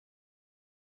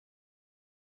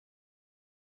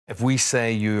If we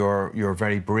say you're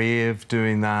very brave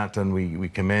doing that, and we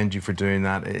commend you for doing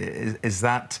that, is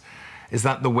that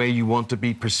the way you want to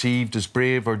be perceived, as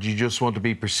brave, or do you just want to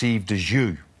be perceived as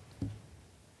you?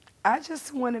 I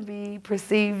just want to be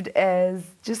perceived as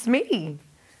just me.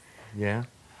 Yeah.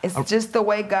 It's just the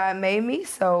way God made me,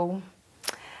 so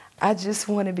I just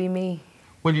want to be me.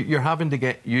 Well, you're having to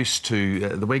get used to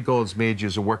the way God's made you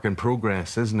as a work in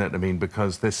progress, isn't it? I mean,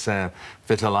 because this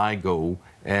vitiligo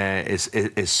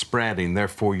is spreading,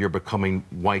 therefore you're becoming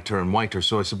whiter and whiter.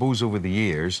 So I suppose over the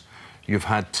years you've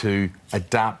had to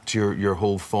adapt your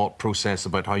whole thought process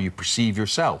about how you perceive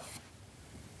yourself.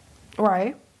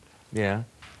 Right. Yeah.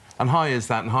 And how is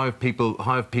that? And how have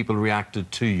people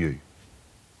reacted to you?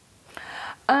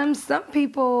 Some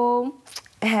people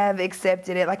have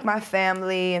accepted it, like my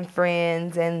family and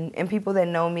friends and people that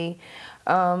know me.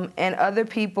 And other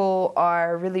people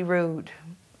are really rude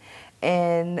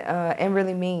and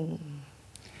really mean.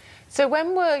 So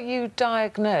when were you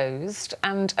diagnosed,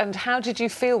 and how did you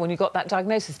feel when you got that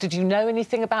diagnosis? Did you know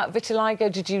anything about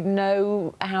vitiligo? Did you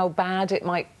know how bad it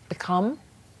might become?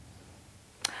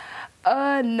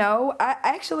 No, I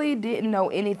actually didn't know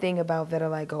anything about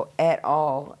vitiligo at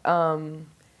all.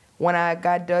 When I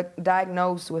got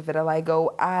diagnosed with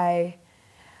vitiligo,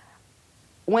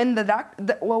 when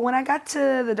I got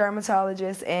to the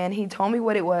dermatologist and he told me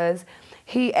what it was,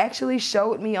 he actually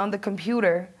showed me on the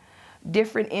computer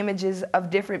different images of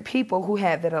different people who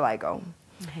had vitiligo.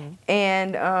 Mm-hmm.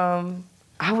 And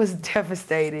I was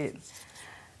devastated.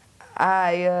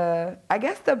 I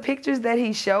guess the pictures that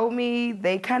he showed me,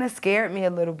 they kind of scared me a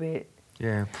little bit.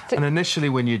 Yeah, and initially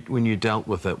when you dealt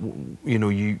with it, you know,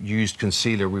 you used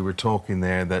concealer. We were talking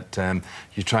there that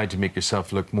you tried to make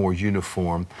yourself look more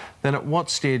uniform. Then at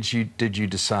what stage did you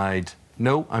decide,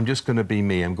 no, I'm just going to be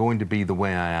me, I'm going to be the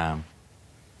way I am?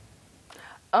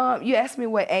 You asked me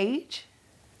what age?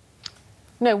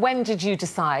 No, when did you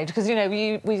decide? Because, you know,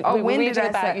 we were reading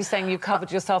about you saying you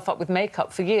covered yourself up with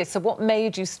makeup for years. So what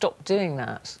made you stop doing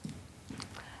that?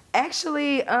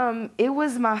 Actually, it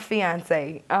was my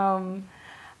fiance.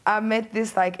 I met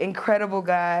this, like, incredible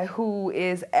guy who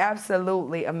is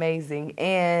absolutely amazing.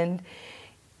 And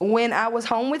when I was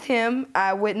home with him,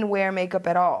 I wouldn't wear makeup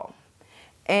at all.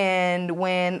 And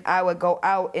when I would go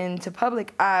out into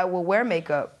public, I would wear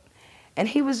makeup. And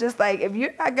he was just like, if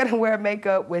you're not gonna wear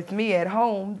makeup with me at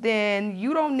home, then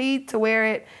you don't need to wear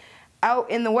it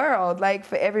out in the world, like,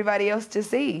 for everybody else to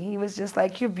see. He was just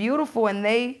like, you're beautiful, and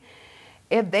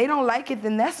if they don't like it,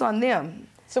 then that's on them.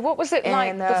 So what was it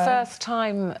like the first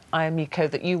time,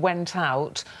 Iomikoe, that you went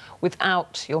out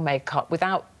without your makeup,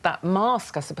 without that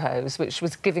mask, I suppose, which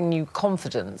was giving you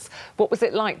confidence? What was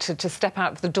it like to step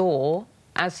out the door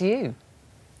as you?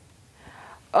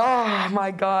 Oh,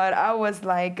 my God. I was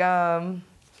like, I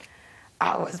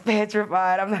was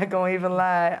petrified. I'm not going to even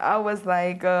lie. I was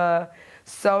like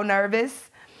so nervous,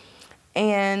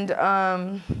 and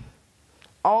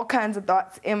all kinds of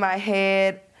thoughts in my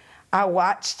head. I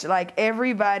watched, like,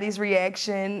 everybody's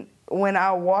reaction when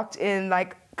I walked in,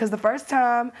 like, because the first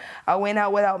time I went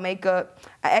out without makeup,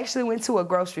 I actually went to a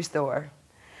grocery store.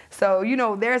 So, you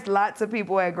know, there's lots of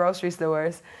people at grocery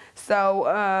stores. So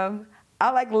I,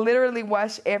 like, literally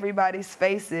watched everybody's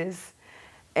faces.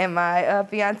 And my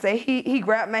fiance, he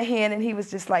grabbed my hand and he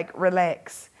was just like,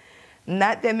 relax.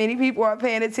 Not that many people are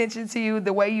paying attention to you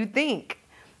the way you think.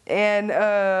 And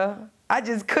I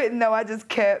just couldn't know. I just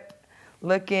kept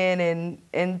looking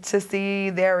and to see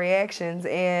their reactions,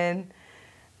 and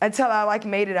until I, like,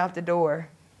 made it out the door.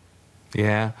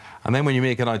 Yeah, and then when you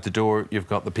make it out the door, you've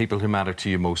got the people who matter to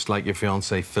you most, like your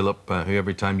fiancé Phillip, who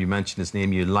every time you mention his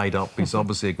name you light up. He's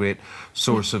obviously a great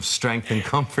source of strength and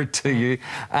comfort to you.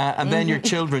 And then your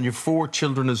children, your 4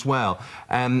 children as well.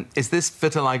 Is this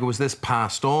vitiligo, was this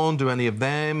passed on? Do any of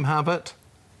them have it?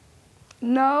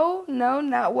 No,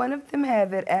 not one of them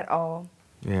have it at all.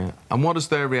 Yeah. And what is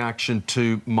their reaction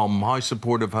to Mum? How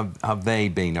supportive have they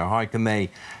been, or how can they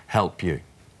help you?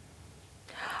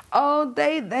 Oh,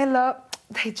 they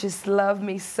just love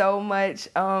me so much.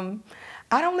 I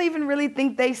don't even really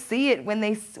think they see it when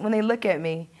they look at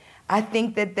me. I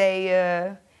think that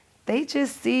they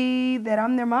just see that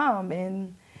I'm their mom,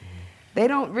 and they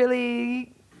don't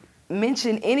really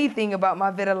mention anything about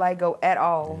my vitiligo at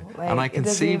all. Yeah. Like, and I can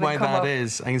see why that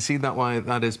is. I can see why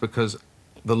that is, because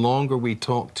the longer we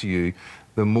talk to you,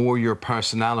 the more your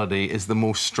personality is the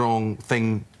most strong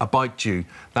thing about you.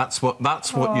 That's what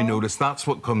you notice. That's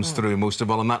what comes through most of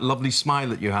all, and that lovely smile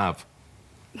that you have.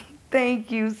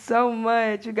 Thank you so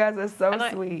much. You guys are so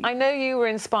sweet. I know you were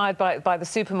inspired by the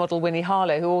supermodel Winnie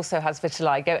Harlow, who also has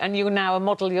vitiligo, and you're now a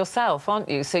model yourself, aren't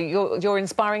you? So you're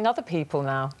inspiring other people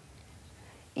now.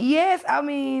 Yes, I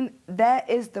mean, that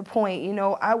is the point. You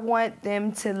know, I want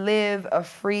them to live a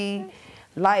free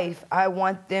life. I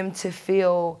want them to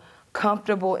feel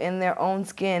comfortable in their own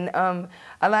skin. A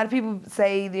lot of people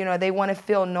say, you know, they want to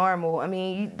feel normal. I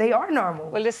mean, they are normal.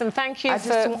 Well, listen, thank you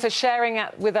for sharing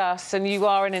it with us, and you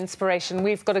are an inspiration.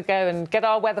 We've got to go and get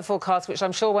our weather forecast, which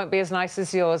I'm sure won't be as nice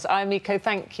as yours. Iomikoe,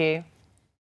 thank you.